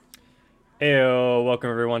Heyo, welcome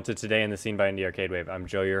everyone to Today in the Scene by Indie Arcade Wave. I'm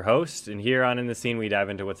Joe, your host, and here on In the Scene, we dive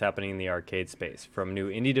into what's happening in the arcade space, from new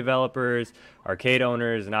indie developers, arcade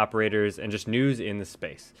owners, and operators, and just news in the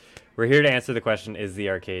space. We're here to answer the question, is the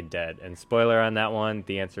arcade dead? And spoiler on that one,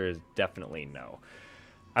 the answer is definitely no.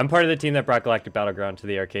 I'm part of the team that brought Galactic Battleground to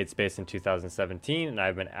the arcade space in 2017, and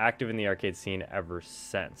I've been active in the arcade scene ever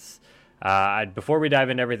since. Before we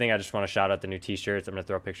dive into everything, I just want to shout out the new T-shirts. I'm going to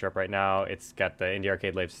throw a picture up right now. It's got the Indie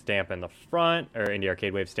Arcade Wave stamp in the front, or Indie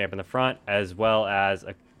Arcade Wave stamp in the front, as well as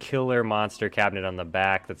a killer monster cabinet on the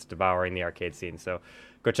back that's devouring the arcade scene. So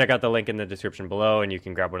go check out the link in the description below, and you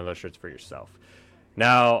can grab one of those shirts for yourself.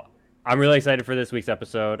 Now, I'm really excited for this week's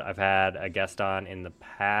episode. I've had a guest on in the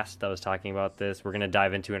past that was talking about this. We're going to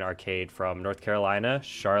dive into an arcade from North Carolina,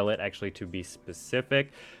 Charlotte, actually, to be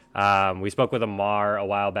specific. We spoke with Amar a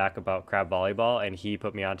while back about crab volleyball, and he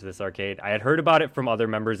put me onto this arcade. I had heard about it from other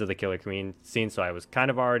members of the Killer Queen scene, so I was kind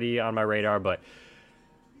of already on my radar, but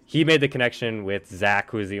he made the connection with Zach,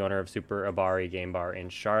 who is the owner of Super Abari Game Bar in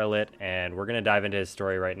Charlotte, and we're going to dive into his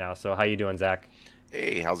story right now. So how you doing, Zach?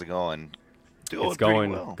 Hey, how's it going? It's Doing pretty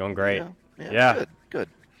going well. going great. Yeah, Yeah, good, good.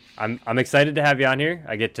 I'm excited to have you on here.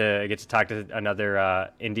 I get to talk to another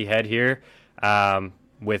indie head here,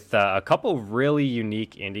 with a couple really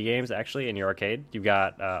unique indie games actually in your arcade. You've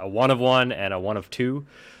got a one of one and a one of two,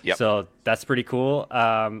 Yep, so that's pretty cool.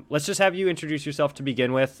 Let's just have you introduce yourself to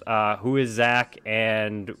begin with. Who is Zach,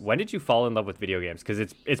 and when did you fall in love with video games? Because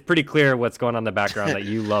it's pretty clear what's going on in the background that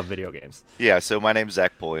you love video games. yeah. So my name's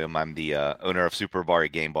Zach Pulliam. I'm the owner of Super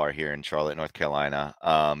Abari Game Bar here in Charlotte, North Carolina.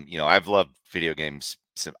 I've loved video games.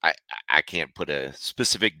 I can't put a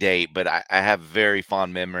specific date, but I have very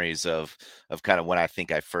fond memories of kind of when I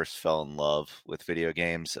think I first fell in love with video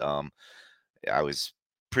games. I was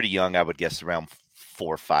pretty young. I would guess around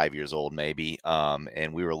 4 or 5 years old, maybe.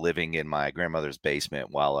 And we were living in my grandmother's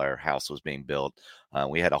basement while our house was being built.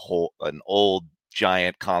 We had an old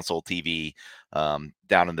giant console TV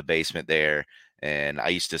down in the basement there, and I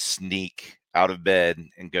used to sneak out of bed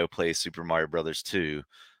and go play Super Mario Brothers 2.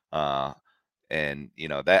 Uh, and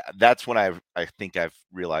that's when I think I've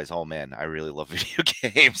realized, oh man, I really love video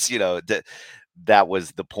games. That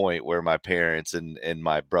was the point where my parents and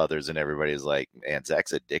my brothers and everybody is like, man,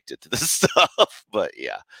 Zach's addicted to this stuff. But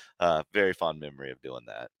yeah, very fond memory of doing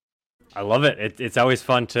that. I love it. It's always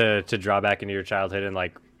fun to draw back into your childhood and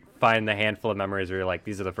like find the handful of memories where you're like,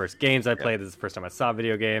 these are the first games I Yep. played. This is the first time I saw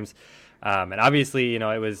video games. And obviously,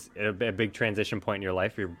 it was a big transition point in your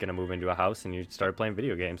life. You're going to move into a house and you started playing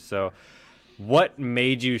video games. So, what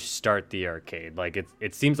made you start the arcade? Like,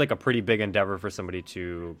 it seems like a pretty big endeavor for somebody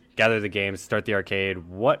to gather the games, start the arcade.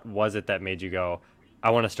 What was it that made you go,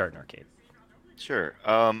 I want to start an arcade? Sure.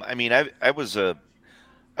 I mean, I was I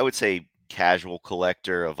would say casual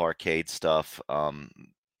collector of arcade stuff.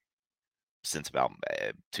 Since about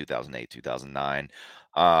 2008, 2009.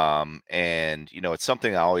 And it's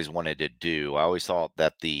something I always wanted to do. I always thought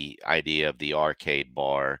that the idea of the arcade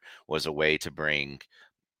bar was a way to bring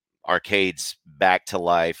arcades back to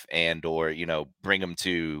life and or bring them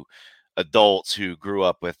to adults who grew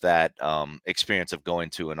up with that experience of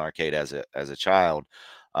going to an arcade as a child.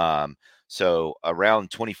 So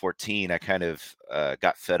around 2014 I kind of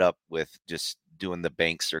got fed up with just doing the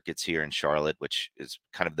bank circuits here in Charlotte, which is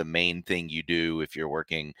kind of the main thing you do if you're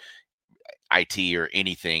working IT or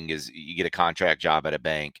anything, is you get a contract job at a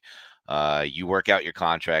bank. You work out your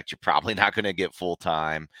contract. You're probably not going to get full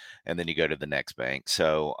time, and then you go to the next bank.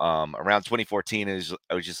 So around 2014,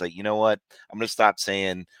 I was just like, you know what? I'm going to stop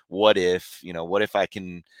saying what if. What if I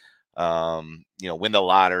can, win the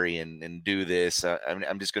lottery and do this?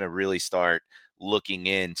 I'm just going to really start looking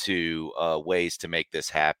into ways to make this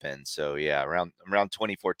happen. So yeah, around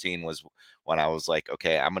 2014 was when I was like,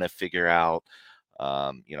 okay, I'm going to figure out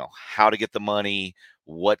how to get the money,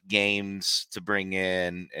 what games to bring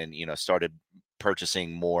in, and started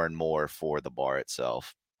purchasing more and more for the bar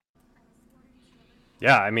itself.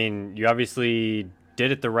 Yeah, I mean, you obviously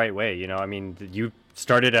did it the right way. I mean, you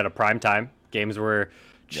started at a prime time. Games were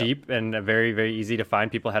Yep. cheap and very, very easy to find.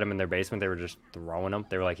 People had them in their basement. They were just throwing them.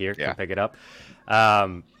 They were like, "Here, come Yeah. pick it up."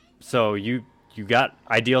 So you got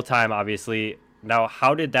ideal time, obviously. Now,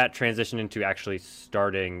 how did that transition into actually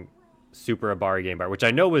starting Super Abari Game Bar, which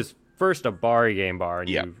I know was first a Bari Game Bar, and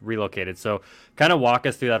Yeah. you relocated? So, kind of walk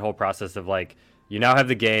us through that whole process of like, you now have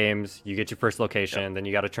the games, you get your first Yep. location, then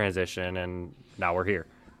you got a transition, and now we're here.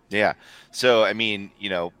 Yeah. So I mean,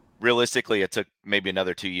 realistically, it took maybe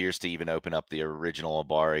another 2 years to even open up the original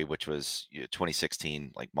Abari, which was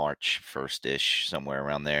 2016, like March 1st ish, somewhere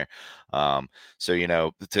around there. So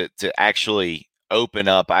to actually open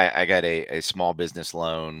up, I got a small business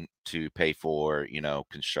loan to pay for,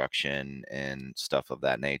 construction and stuff of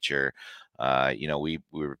that nature. We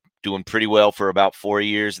were doing pretty well for about 4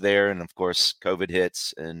 years there, and of course, COVID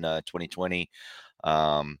hits in 2020.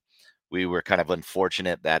 Um, we were kind of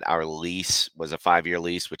unfortunate that our lease was a 5-year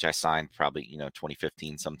lease, which I signed probably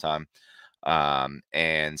 2015 sometime.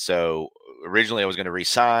 And so originally I was going to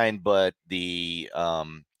resign, but the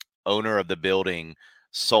owner of the building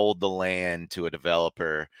sold the land to a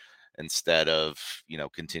developer instead of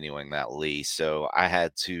continuing that lease. So I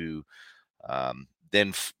had to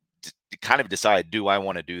then kind of decide, do I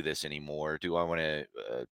want to do this anymore? Do I want to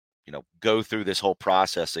go through this whole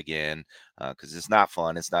process again? Because it's not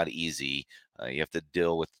fun, it's not easy. You have to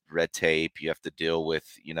deal with red tape, you have to deal with,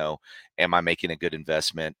 am I making a good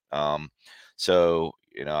investment? So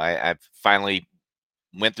I finally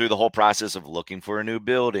went through the whole process of looking for a new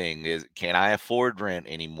building. Can I afford rent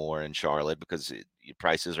anymore in Charlotte? Because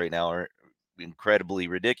prices right now are incredibly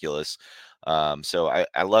ridiculous. So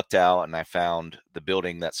I lucked out and I found the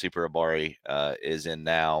building that Super Abari is in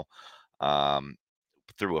now, um,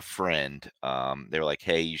 through a friend. They were like,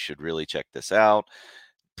 hey, you should really check this out.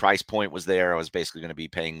 Price point was there. I was basically going to be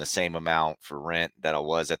paying the same amount for rent that I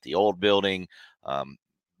was at the old building. Um,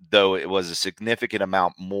 though it was a significant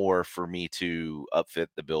amount more for me to upfit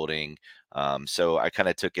the building. So I kind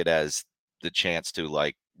of took it as the chance to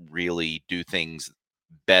like really do things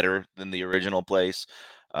better than the original place.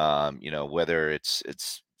 Whether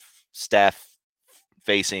it's staff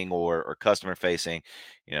facing or customer facing,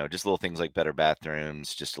 just little things like better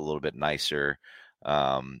bathrooms, just a little bit nicer.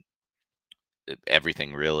 Um,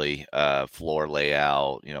 Everything really, floor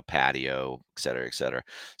layout, patio, et cetera, et cetera.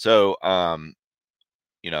 So, I've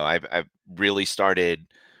really started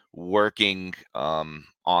working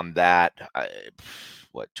on that.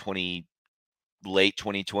 What 20 late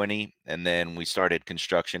 2020, and then we started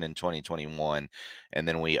construction in 2021, and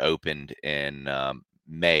then we opened in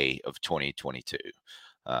May of 2022.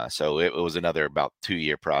 So it was another about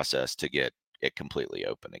 2-year process to get it completely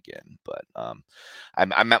open again. But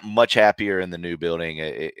I'm much happier in the new building.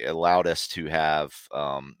 It allowed us to have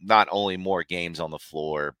not only more games on the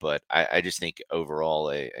floor, but I just think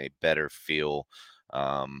overall a better feel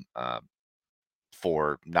um, uh,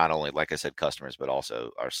 for not only, like I said, customers, but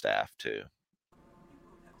also our staff too.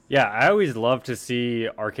 Yeah, I always love to see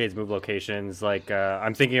arcades move locations. Like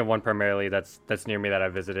I'm thinking of one primarily that's near me that I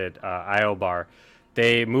visited, IO Bar.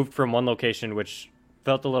 They moved from one location which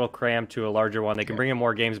felt a little cramped to a larger one. They can Yeah, bring in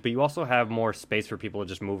more games, but you also have more space for people to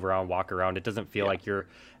just move around, walk around. It doesn't feel yeah. like you're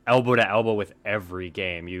elbow to elbow with every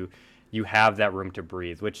game. You have that room to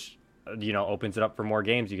breathe, which opens it up for more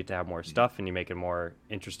games. You get to have more Mhm. stuff, and you make a more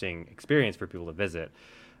interesting experience for people to visit.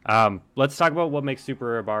 Let's talk about what makes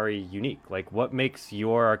Super Abari unique. Like, what makes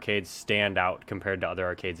your arcade stand out compared to other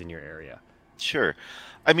arcades in your area? Sure.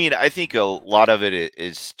 I mean, I think a lot of it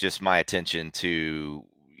is just my attention to,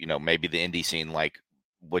 maybe the indie scene, like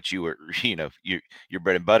what you were, your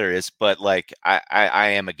bread and butter is. But like, I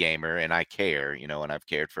am a gamer and I care, and I've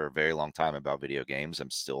cared for a very long time about video games.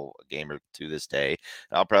 I'm still a gamer to this day.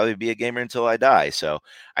 And I'll probably be a gamer until I die. So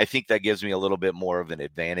I think that gives me a little bit more of an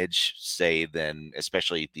advantage, say, than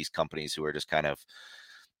especially these companies who are just kind of,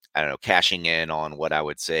 I don't know, cashing in on what I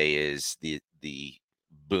would say is the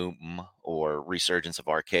boom or resurgence of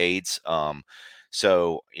arcades.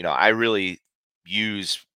 So I really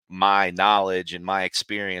use my knowledge and my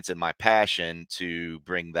experience and my passion to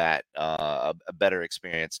bring that a better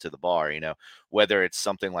experience to the bar. Whether it's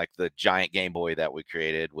something like the giant Game Boy that we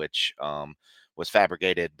created, which was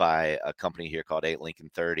fabricated by a company here called 8 Lincoln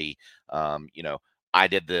 30. I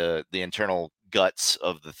did the internal guts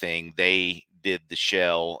of the thing. They did the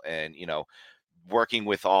shell, and working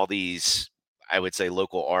with all these, I would say,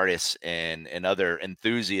 local artists and other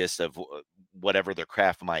enthusiasts of whatever their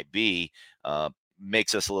craft might be, uh,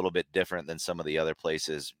 makes us a little bit different than some of the other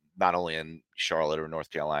places, not only in Charlotte or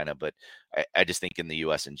North Carolina, but I just think in the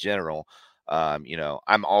U.S. in general.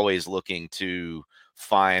 I'm always looking to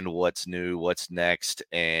find what's new, what's next,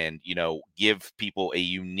 and give people a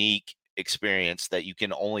unique experience that you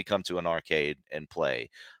can only come to an arcade and play.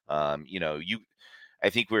 You I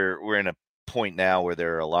think we're in a point now where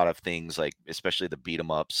there are a lot of things, like especially the beat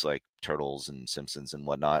 'em ups like Turtles and Simpsons and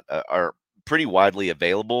whatnot, are pretty widely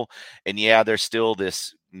available. And yeah, there's still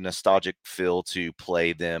this nostalgic feel to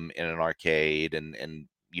play them in an arcade, and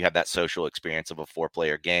you have that social experience of a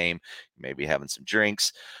 4-player game, maybe having some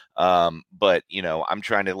drinks. But I'm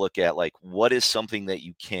trying to look at like what is something that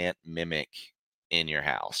you can't mimic in your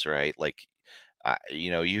house, right? Like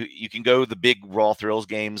you can go the big raw thrills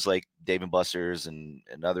games like Dave and Buster's and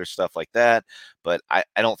other stuff like that, but I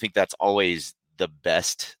don't think that's always the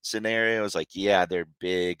best scenarios. Like, yeah, they're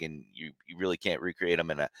big and you really can't recreate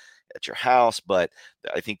them at your house, but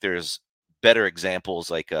I think there's better examples.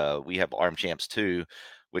 Like we have Arm Champs 2,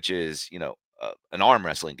 which is, an arm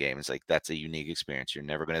wrestling game. It's like that's a unique experience. You're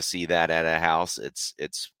never going to see that at a house.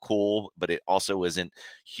 It's cool, but it also isn't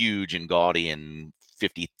huge and gaudy and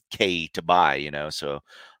 50K to buy, So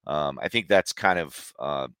I think that's kind of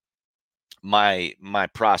my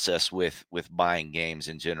process with buying games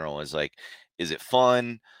in general is like, is it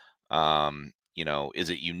fun? Is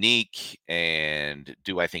it unique? And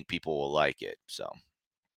do I think people will like it? So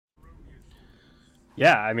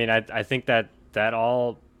Yeah, I mean, I think that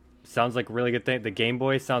all sounds like a really good thing. The Game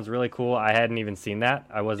Boy sounds really cool. I hadn't even seen that.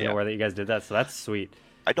 I wasn't yeah. aware that you guys did that, so that's sweet.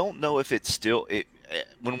 I don't know if it's still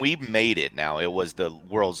when we made it. Now it was the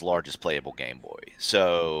world's largest playable Game Boy.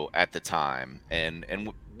 So at the time,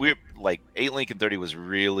 and we're like 8 Lincoln 30 was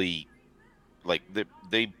really like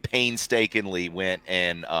they painstakingly went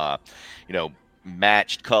and you know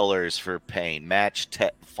matched colors for paint, matched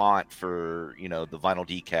font for the vinyl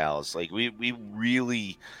decals. Like we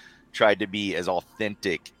really tried to be as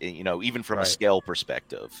authentic, even from a Right. scale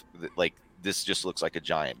perspective. Like this just looks like a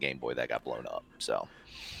giant Game Boy that got blown up. So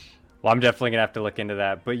Well, I'm definitely gonna have to look into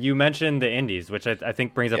that. But you mentioned the indies, which I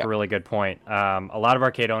think brings up yeah, a really good point. A lot of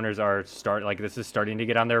arcade owners are this is starting to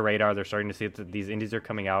get on their radar. They're starting to see that these indies are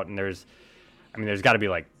coming out, and there's got to be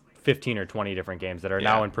like 15 or 20 different games that are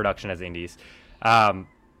yeah, now in production as indies. Um,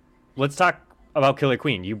 let's talk about Killer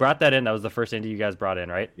Queen. You brought that in. That was the first indie you guys brought in,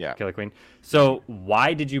 right? yeah. Killer Queen. Hmm. So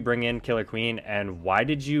why did you bring in Killer Queen, and why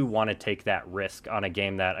did you want to take that risk on a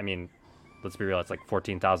game that, I mean, let's be real, it's like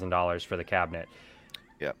 $14,000 for the cabinet.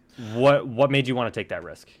 Yeah. What made you want to take that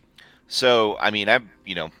risk? So, I mean,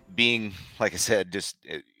 being, like I said, just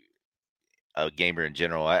a gamer in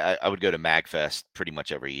general, I would go to MagFest pretty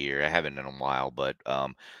much every year. I haven't in a while, but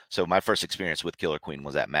so my first experience with Killer Queen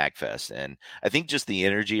was at MagFest, and I think just the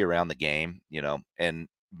energy around the game, and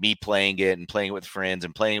me playing it and playing it with friends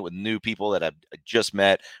and playing it with new people that I just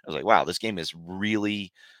met, I was like, wow, this game is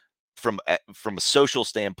really from a social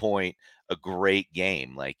standpoint a great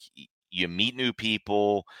game. Like you meet new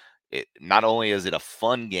people. Not only is it a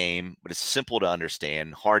fun game, but it's simple to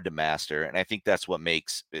understand, hard to master, and I think that's what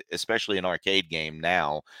makes, especially an arcade game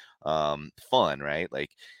now, fun, right?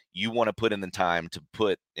 Like you want to put in the time to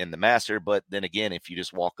put in the master, but then again, if you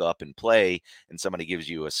just walk up and play, and somebody gives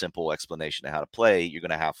you a simple explanation of how to play, you're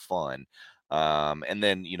going to have fun. And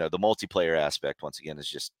then, the multiplayer aspect, once again, is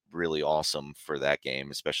just really awesome for that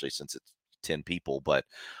game, especially since it's 10 people. But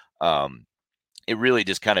um, it really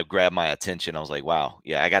just kind of grabbed my attention. I was like, wow,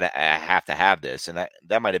 yeah, I have to have this. And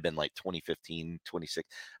that might have been like 2015, 26.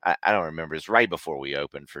 I don't remember. It's right before we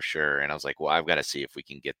opened for sure. And I was like, well, I've got to see if we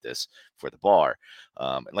can get this for the bar.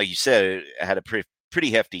 And like you said, it had a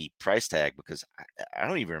pretty hefty price tag because I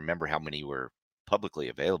don't even remember how many were publicly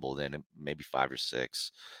available then, maybe 5 or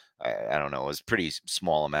 6. I don't know. It was a pretty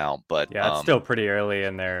small amount, but Yeah, it's still pretty early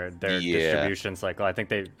in their yeah, distribution cycle. I think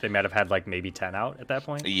they might have had like maybe 10 out at that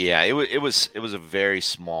point. yeah, it was a very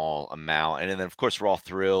small amount, and then of course Raw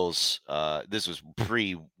Thrills. This was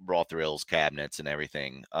pre Raw Thrills cabinets and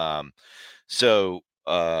everything. So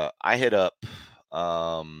I hit up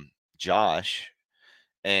Josh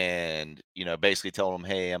and basically told him,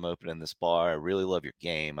 hey, I'm opening this bar. I really love your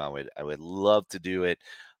game. I would love to do it,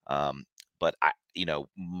 but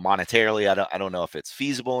monetarily, I don't know if it's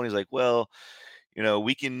feasible. And he's like, well,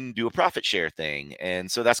 we can do a profit share thing.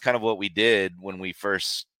 And so that's kind of what we did when we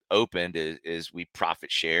first opened is we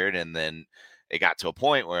profit shared. And then it got to a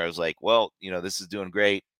point where I was like, well, this is doing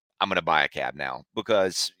great. I'm going to buy a cab now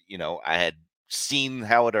because, I had seen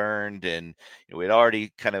how it earned and we'd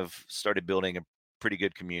already kind of started building a pretty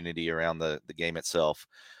good community around the game itself.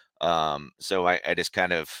 So I just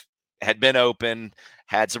kind of had been open,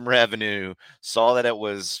 had some revenue, saw that it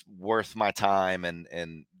was worth my time, and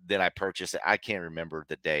then I purchased it. I can't remember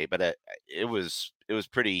the day, but it was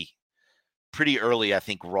pretty early. I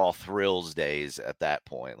think Raw Thrills days at that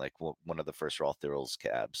point, like one of the first Raw Thrills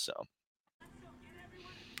cabs. So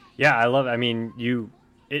Yeah, I love. I mean,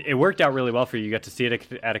 it worked out really well for you. You got to see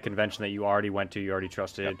it at a convention that you already went to, you already yep,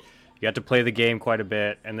 trusted. You got to play the game quite a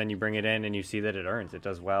bit, and then you bring it in and you see that it earns, it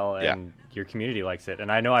does well, yeah, and your community likes it.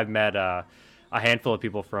 And I know I've met a handful of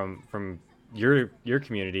people from your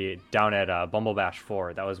community down at Bumble Bash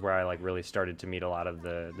 4. That was where I like really started to meet a lot of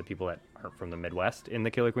the people that are from the Midwest in the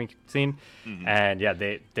Killer Queen scene. hmm, And yeah,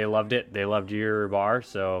 they loved it. They loved your bar.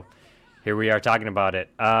 So here we are talking about it.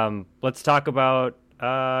 Let's talk about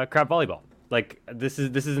crap volleyball. Like this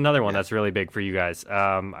is another one yeah, that's really big for you guys.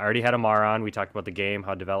 I already had Amar on. We talked about the game,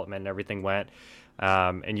 how development and everything went,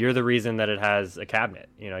 and you're the reason that it has a cabinet.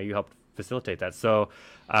 You know, you helped facilitate that. So,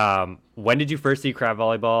 when did you first see crab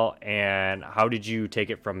volleyball, and how did you take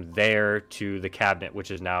it from there to the cabinet,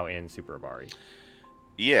 which is now in Super Abari?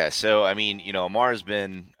 Yeah, so I mean, Amar's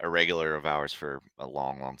been a regular of ours for a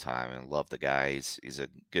long, long time, and love the guy. He's a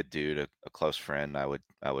good dude, a close friend. I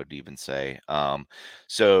would even say.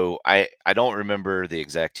 So I don't remember the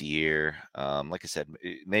exact year. Like I said,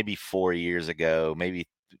 maybe 4 years ago, maybe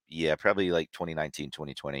yeah, probably like 2019,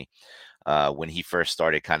 2020, when he first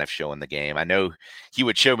started kind of showing the game. I know he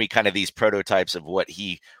would show me kind of these prototypes of what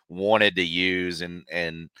he wanted to use,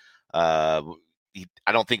 and uh,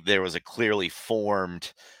 I don't think there was a clearly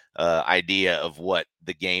formed idea of what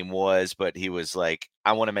the game was, but he was like,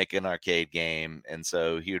 "I want to make an arcade game," and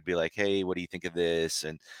so he would be like, "Hey, what do you think of this?"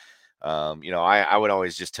 And I would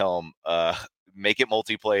always just tell him, make it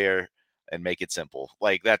multiplayer and make it simple.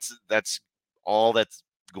 Like that's all that's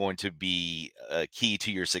going to be key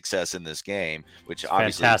to your success in this game. Which It's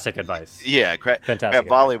obviously, fantastic advice. yeah, crab Fantastic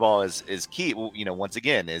advice. volleyball is key. Well, once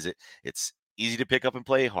again, it's easy to pick up and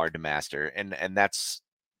play, hard to master, and that's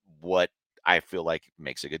what I feel like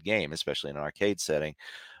makes a good game, especially in an arcade setting.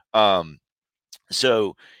 Um,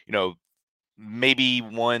 so you know, maybe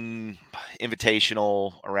one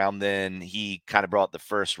invitational around then, he kind of brought the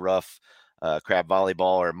first rough crab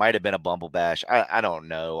volleyball, or it might have been a bumble bash. I don't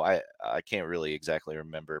know. I can't really exactly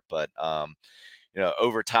remember, but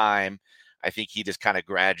over time, I think he just kind of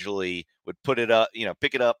gradually would put it up,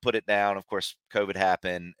 pick it up, put it down. Of course, COVID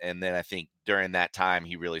happened, and then I think during that time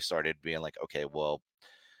he really started being like, okay, well,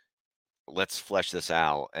 let's flesh this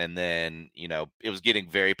out. And then, it was getting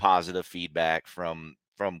very positive feedback from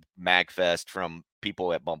Magfest, from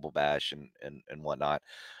people at Bumble Bash and whatnot,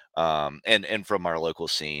 and from our local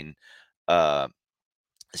scene. Uh,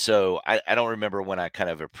 so I don't remember when I kind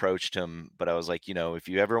of approached him, but I was like, if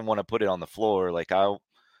you ever want to put it on the floor, like I'll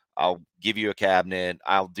give you a cabinet.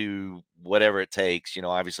 I'll do whatever it takes.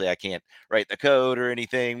 Obviously I can't write the code or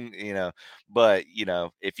anything, but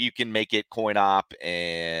if you can make it coin op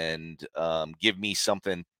and give me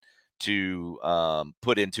something to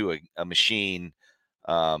put into a machine,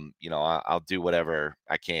 I'll do whatever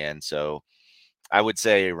I can. So I would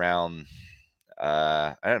say around,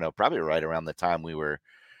 I don't know, probably right around the time we were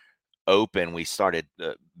open, we started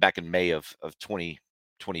back in May of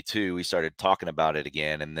 2022. We started talking about it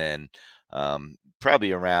again, and then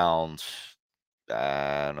probably around,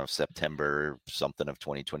 I don't know, September something of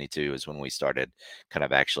 2022 is when we started kind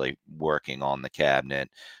of actually working on the cabinet.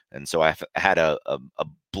 And so had a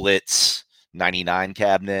Blitz 99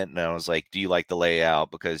 cabinet, and I was like, "Do you like the layout?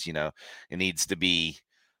 Because it needs to be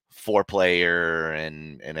 4 player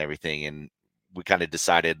and everything." And we kind of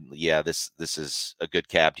decided, yeah, this is a good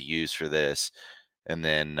cab to use for this. And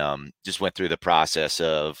then just went through the process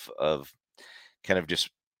of kind of just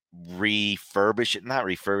not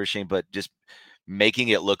refurbishing, but just making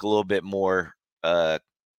it look a little bit more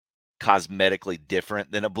cosmetically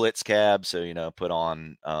different than a Blitz cab. So, put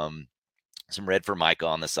on some red Formica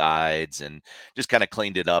on the sides and just kind of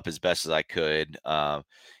cleaned it up as best as I could. It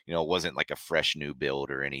wasn't like a fresh new build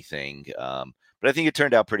or anything. But I think it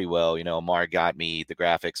turned out pretty well. Amar got me the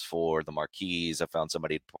graphics for the marquees. I found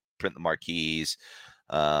somebody to print the marquees.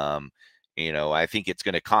 I think it's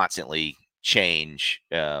going to constantly change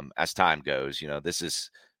as time goes. This is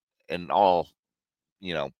in all,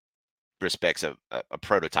 you know, respects a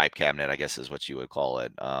prototype cabinet, I guess is what you would call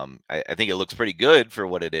it. I think it looks pretty good for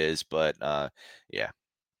what it is, but yeah.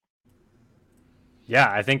 Yeah,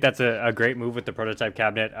 I think that's a great move with the prototype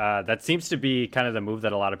cabinet. That seems to be kind of the move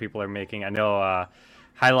that a lot of people are making. I know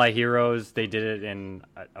Highlight Heroes, they did it in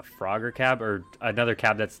a Frogger cab, or another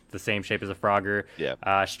cab that's the same shape as a Frogger.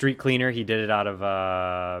 Yeah. Street Cleaner, he did it out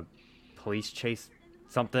of Police Chase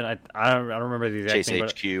something. I don't remember the exact Chase thing,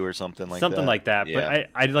 but HQ or something like something that. like that. But Yeah.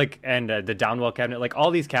 I like, and the Downwell cabinet, like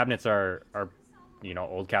all these cabinets are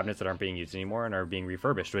old cabinets that aren't being used anymore and are being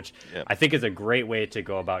refurbished, which Yeah. I think is a great way to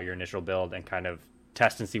go about your initial build and kind of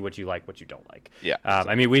test and see what you like, what you don't like. Yeah.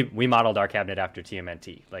 I mean, we modeled our cabinet after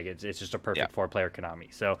TMNT. Like it's just a Yeah. perfect 4-player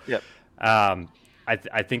Konami. So Yep.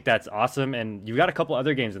 I think that's awesome. And you got a couple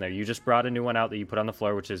other games in there. You just brought a new one out that you put on the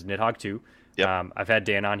floor, which is Nidhogg 2. Yep. I've had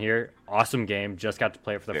Dan on here. Awesome game. Just got to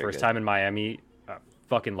play it for the Very first good. time in Miami.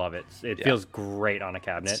 Fucking love it. It Yeah. feels great on a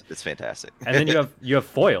cabinet. It's fantastic. And then you have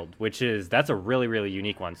Foiled, that's a really really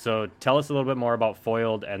unique one. So tell us a little bit more about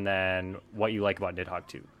Foiled, and then what you like about Nidhogg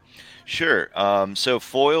 2. Sure. So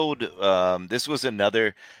foiled. This was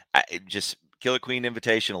another. Just Killer Queen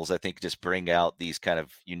Invitationals, I think, just bring out these kind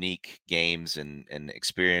of unique games and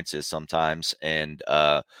experiences sometimes. And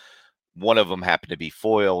one of them happened to be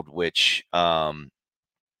foiled, which uh,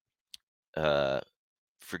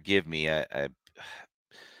 forgive me, I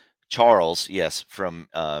Charles, yes, from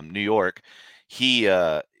New York. He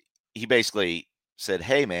he basically said,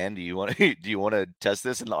 "Hey, man, do you want to do you want to test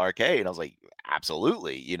this in the arcade?" And I was like,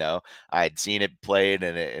 "Absolutely!" I had seen it played,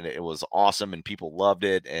 and it was awesome, and people loved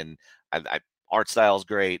it, and art style's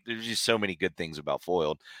great. There's just so many good things about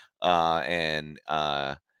Foiled, and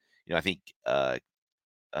I think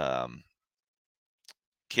um,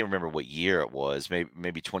 can't remember what year it was.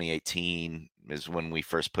 Maybe 2018 is when we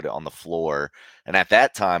first put it on the floor, and at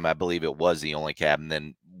that time, I believe it was the only cab. And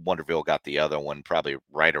then Wonderville got the other one probably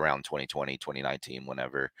right around 2020, 2019,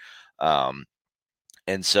 whenever. Um,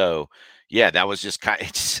 and so, yeah, that was just kind.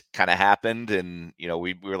 It just kind of happened, and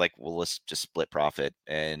we were like, well, let's just split profit.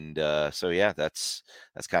 And so, yeah, that's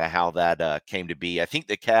kind of how that came to be. I think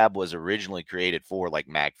the cab was originally created for like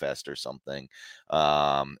Magfest or something,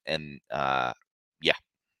 and yeah.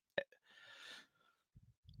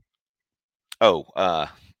 Oh,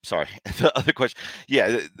 sorry. The other question.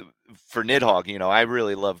 Yeah, for Nidhogg, I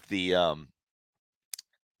really loved the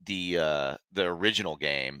original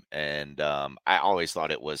game, and I always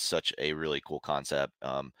thought it was such a really cool concept.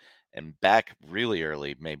 And back really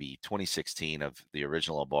early, maybe 2016 of the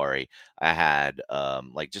original Abari, I had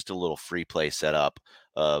like just a little free play setup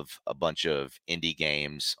of a bunch of indie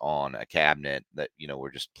games on a cabinet that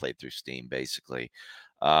were just played through Steam basically.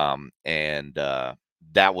 And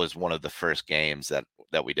that was one of the first games that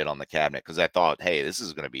we did on the cabinet because I thought, hey, this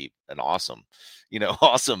is going to be an awesome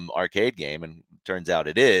awesome arcade game, and turns out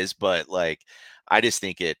it is. But like, I just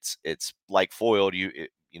think it's like Foiled.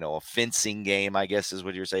 A fencing game, I guess is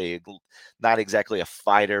what you're saying. Not exactly a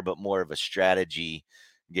fighter, but more of a strategy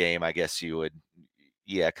game, I guess you would.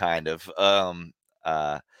 Yeah, kind of.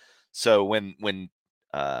 Uh, so when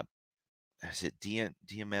uh, is it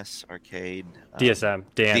DMS Arcade? DSM,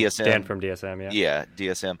 Dan DSM, from DSM, yeah. yeah,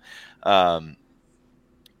 DSM. Um,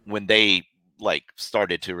 when they like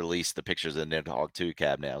started to release the pictures of the Nidhogg 2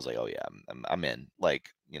 cabinet, I was like, oh yeah, I'm in. Like,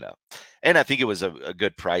 and I think it was a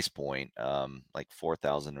good price point, like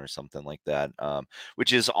 4,000 or something like that.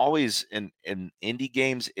 Which is always in indie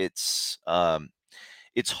games, it's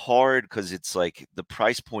hard because it's like the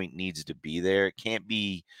price point needs to be there. It can't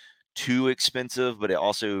be too expensive, but it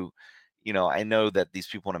also, I know that these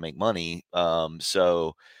people want to make money.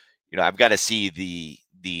 So, I've got to see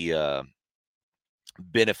the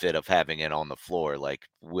benefit of having it on the floor. Like,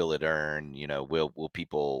 will it earn? Will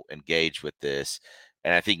people engage with this?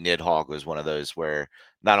 And I think Nidhogg was one of those where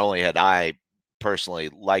not only had I personally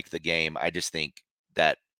liked the game, I just think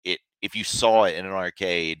that if you saw it in an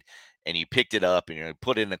arcade and you picked it up and you're gonna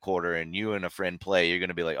put it in a quarter and you and a friend play, you're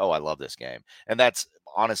gonna be like, oh, I love this game. And that's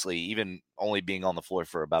honestly, even only being on the floor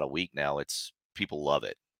for about a week now, it's people love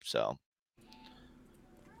it. So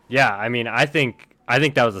Yeah, I mean, I think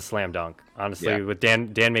that was a slam dunk. yeah, Honestly, with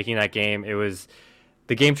Dan making that game,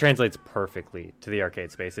 the game translates perfectly to the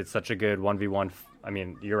arcade space. It's such a good 1v1. I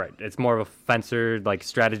mean, you're right. It's more of a fencer like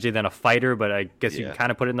strategy than a fighter, but I guess you can yeah,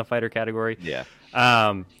 kind of put it in the fighter category. yeah,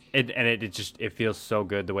 It feels so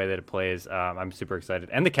good the way that it plays. I'm super excited,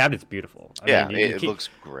 and the cabinet's beautiful. I yeah. mean, It looks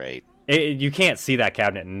great. you can't see that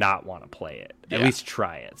cabinet and not want to play it. At Yeah. least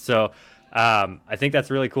try it. So I think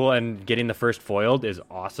that's really cool. And getting the first foiled is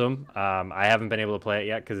awesome. I haven't been able to play it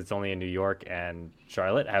yet because it's only in New York and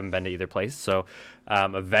Charlotte. I haven't been to either place. So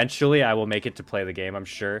eventually I will make it to play the game, I'm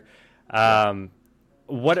sure. Yeah.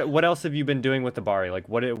 What else have you been doing with the Bari? Like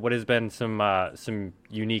what has been some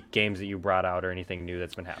unique games that you brought out or anything new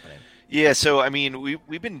that's been happening? Yeah, so I mean,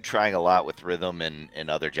 we've been trying a lot with rhythm and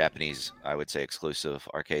other Japanese, I would say, exclusive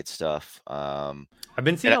arcade stuff. I've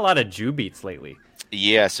been And seeing a lot of Jew beats lately.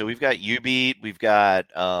 yeah, so we've got U-Beat, we've got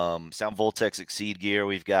Sound Voltex Exceed Gear,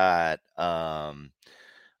 we've got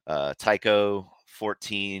Tycho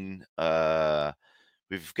 14.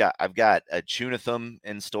 I've got a Chunithum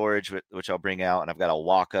in storage, which I'll bring out, and I've got a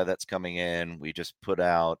Waka that's coming in. We just put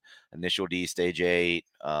out Initial D Stage 8.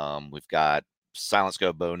 We've got Silent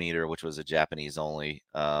Scope Bone Eater, which was a Japanese only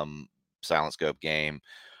Silent Scope game.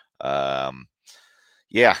 Um,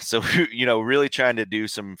 yeah, so really trying to do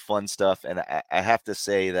some fun stuff, and I have to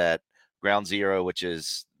say that Ground Zero, which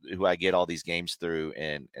is who I get all these games through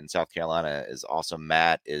in South Carolina, is awesome.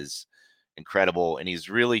 Matt is incredible, and he's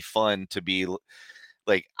really fun to be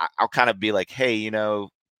like. I'll kind of be like, hey,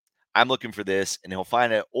 I'm looking for this, and he'll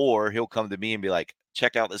find it, or he'll come to me and be like,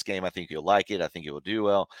 check out this game. I think you'll like it. I think it will do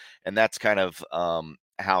well. And that's kind of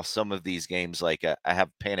how some of these games, like I have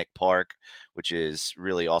Panic Park, which is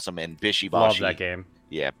really awesome, and Love that Bishibashi. game.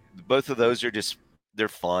 Yeah, both of those are just they're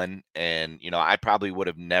fun, and I probably would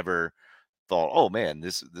have never thought, oh man,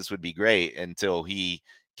 this would be great until he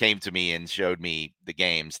came to me and showed me the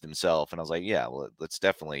games themselves, and I was like, yeah, well, let's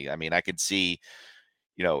definitely. I mean, I could see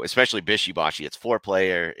especially Bishi Bashi, it's 4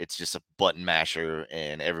 player. It's just a button masher,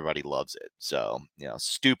 and everybody loves it. So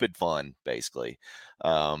stupid fun basically.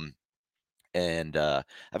 Um, and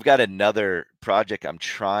I've got another project I'm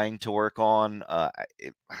trying to work on.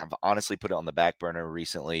 I've honestly put it on the back burner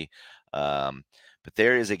recently, but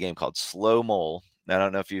there is a game called Slow Mole. I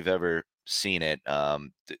don't know if you've ever seen it.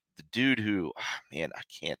 The dude who, man, I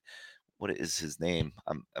can't. What is his name?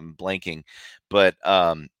 I'm blanking, but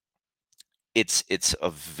it's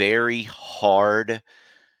a very hard,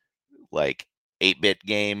 like, 8-bit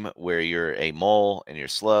game where you're a mole and you're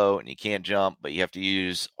slow and you can't jump, but you have to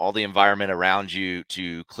use all the environment around you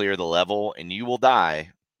to clear the level, and you will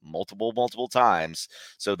die multiple times.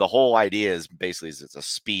 So the whole idea is basically it's a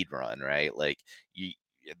speed run, right? Like, you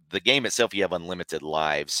the game itself, you have unlimited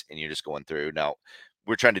lives and you're just going through. Now,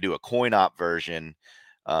 we're trying to do a coin op version.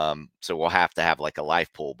 So we'll have to have like a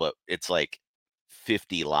life pool, but it's like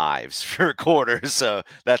 50 lives for a quarter. So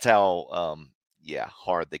that's how yeah,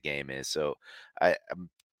 hard the game is. So I'm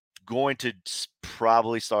going to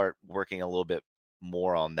probably start working a little bit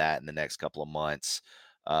more on that in the next couple of months.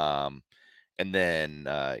 Um, and then,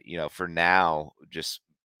 for now, just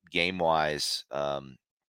game wise,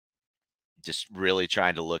 just really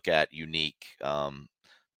trying to look at unique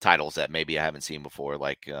titles that maybe I haven't seen before,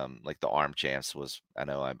 like the Arm Champs was. I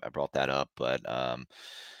know I brought that up, but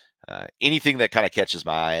anything that kind of catches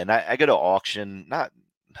my eye. And I go to auction not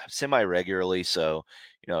semi regularly, so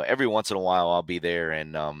every once in a while I'll be there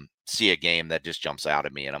and see a game that just jumps out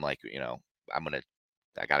at me, and I'm like, I'm gonna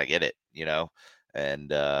I gotta get it,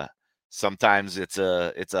 and sometimes it's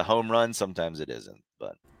a home run, sometimes it isn't,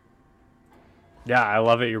 but Yeah, I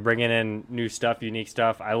love it. You're bringing in new stuff, unique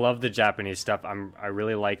stuff. I love the Japanese stuff. I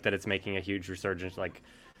really like that it's making a huge resurgence. Like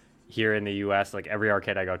here in the U.S., like every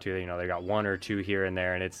arcade I go to, they got one or two here and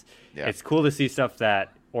there, and it's yeah, it's cool to see stuff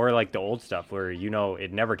that, or like the old stuff where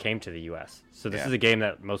it never came to the U.S. So this yeah. is a game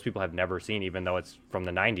that most people have never seen, even though it's from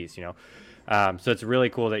the '90s. So it's really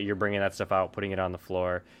cool that you're bringing that stuff out, putting it on the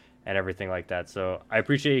floor, and everything like that. So I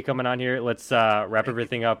appreciate you coming on here. Let's wrap Thank you.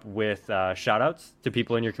 everything up with shout outs to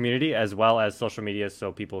people in your community as well as social media so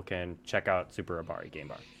people can check out Super Abari Game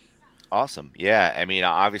Bar. Awesome. Yeah, I mean, I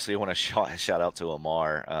obviously want to shout out to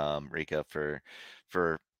Amar, Rika, for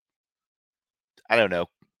I don't know,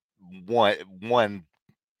 one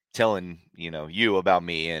telling you about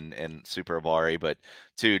me and Super Avari, but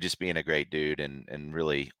two, just being a great dude and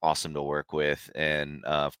really awesome to work with. And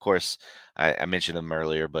of course, I mentioned them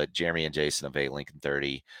earlier, but Jeremy and Jason of 8 Lincoln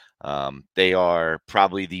 30, they are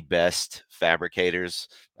probably the best fabricators.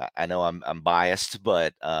 I know I'm biased,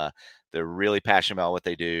 but they're really passionate about what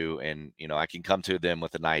they do, and I can come to them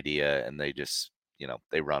with an idea and they just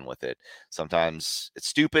they run with it. Sometimes it's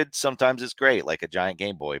stupid, sometimes it's great, like a giant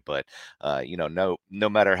Game Boy, but no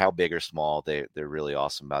matter how big or small, they're really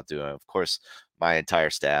awesome about doing it. Of course, my entire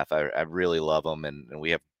staff, I really love them, and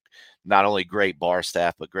we have not only great bar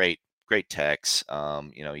staff but great techs.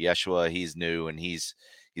 Yeshua, he's new and he's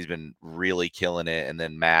been really killing it, and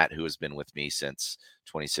then Matt, who has been with me since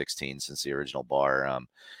 2016, since the original bar.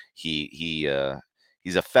 He's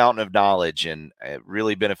a fountain of knowledge and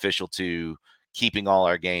really beneficial to keeping all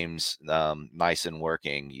our games nice and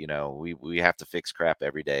working. We have to fix crap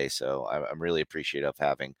every day, so I'm really appreciative of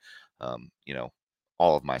having um, you know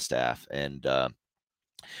all of my staff. And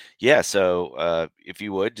yeah, so if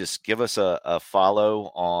you would just give us a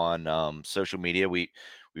follow on social media.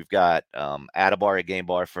 We've got Abari Game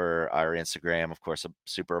Bar for our Instagram, of course, a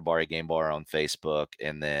Super Abari Game Bar on Facebook,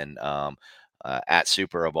 and then at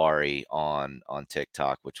Super Abari on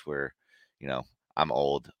TikTok, which you know, I'm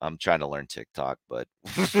old. I'm trying to learn TikTok, but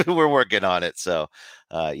we're working on it. So,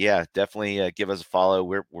 yeah, definitely give us a follow.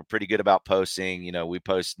 We're pretty good about posting. We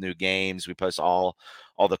post new games. We post all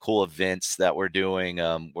the cool events that we're doing,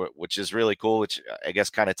 which is really cool. Which I guess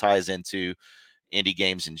kind of ties into indie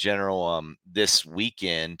games in general. This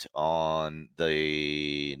weekend on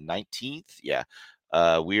the 19th, yeah,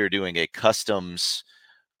 we are doing a customs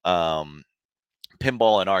um,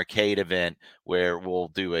 pinball and arcade event where we'll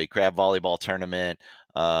do a crab volleyball tournament.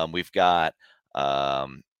 We've got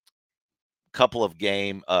couple of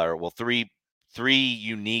three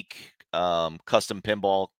unique custom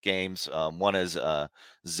pinball games. One is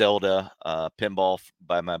Zelda pinball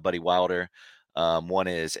by my buddy Wilder. One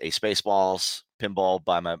is a Spaceballs pinball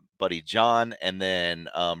by my buddy John, and then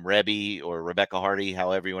Rebby or Rebecca Hardy,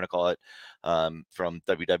 however you want to call it, from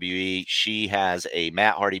WWE. She has a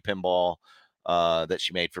Matt Hardy pinball that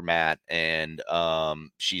she made for Matt, and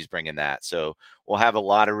she's bringing that. So we'll have a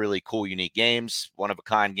lot of really cool, unique games, one of a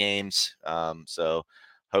kind games. So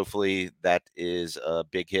hopefully that is a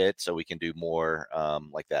big hit, so we can do more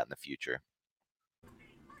like that in the future.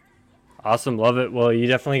 Awesome, love it. Well, you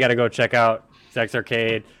definitely got to go check out Zach's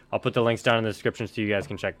Arcade. I'll put the links down in the description so you guys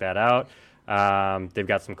can check that out. They've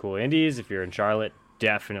got some cool indies. If you're in Charlotte,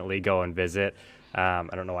 definitely go and visit. I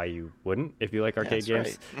don't know why you wouldn't if you like Yeah, arcade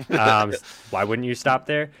that's games. right. Why wouldn't you stop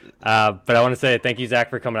there? But I want to say thank you, Zach,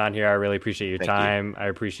 for coming on here. I really appreciate your Thank you. time. I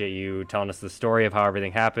appreciate you telling us the story of how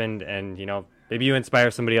everything happened, and maybe you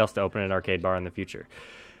inspire somebody else to open an arcade bar in the future.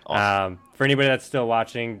 Awesome. For anybody that's still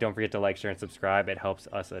watching, don't forget to like, share, and subscribe. It helps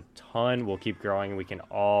us a ton. We'll keep growing, and we can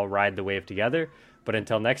all ride the wave together. But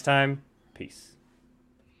until next time, peace.